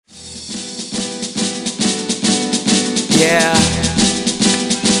Yeah.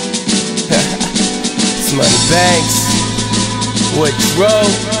 It's Fairbanks, Woodro,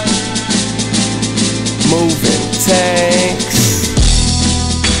 moving tanks.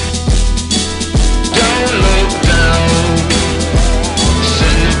 Don't look down, it's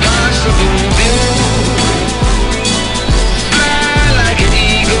an impossible view. Fly like an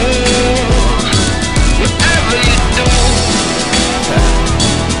eagle, whatever you do.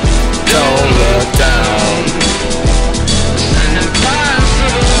 Don't look down, it's an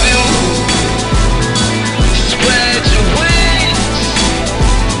impossible view. Spread your wings,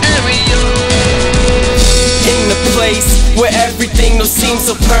 In the place where everything don't seem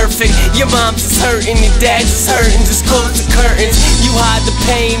so perfect. Your mom's just hurting, your dad's just hurting. Just close the curtains. You hide the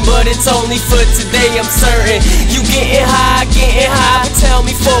pain, but it's only for today, I'm certain. You getting high, but tell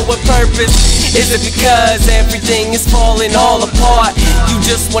me for what purpose? Is it because everything is falling all apart? You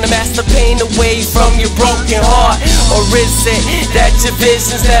just wanna mask the pain away from your broken heart? Or is it that your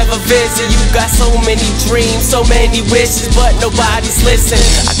visions never visit? You got so many dreams, so many wishes, but nobody's listening.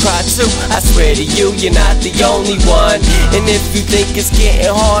 I cry too, I swear to you, you're not the only one. And if you think it's getting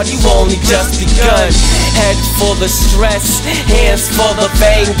hard, you've only just begun. Head full of stress, hands full of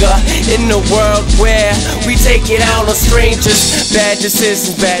anger. In a world where we take it out on strangers. Bad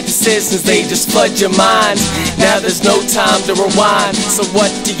decisions, they just flood your mind. Now there's no time to rewind. So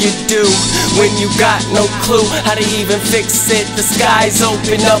what do you do when you got no clue how to even fix it? The skies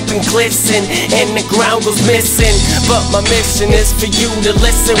open up and glisten, and the ground goes missing. But my mission is for you to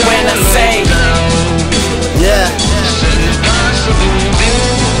listen when I say, yeah,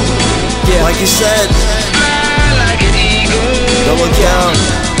 like you said, don't look down,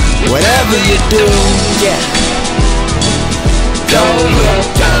 whatever you do, yeah, don't look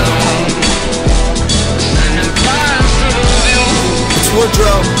down. It's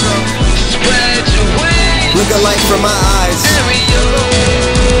Woodro, look a light from my eyes.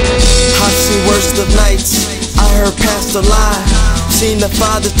 I've seen worst of nights, I heard pastor lie. Seen the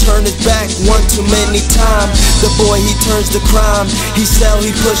father turn his back one too many times. The boy, he turns to crime. He sell,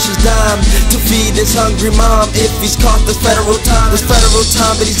 he pushes dime to feed his hungry mom. If he's caught, there's federal time. There's federal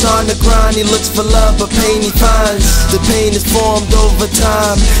time, but he's on the grind. He looks for love, but pain he finds. The pain is formed over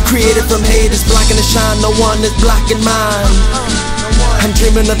time, created from haters, blocking the shine. No one is blocking mine. I'm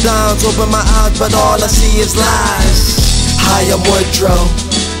dreaming of downs, open my eyes, but all I see is lies. Hi, I'm Woodro,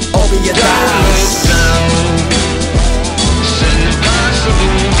 open your eyes. It's an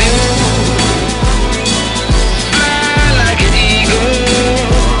impossible view.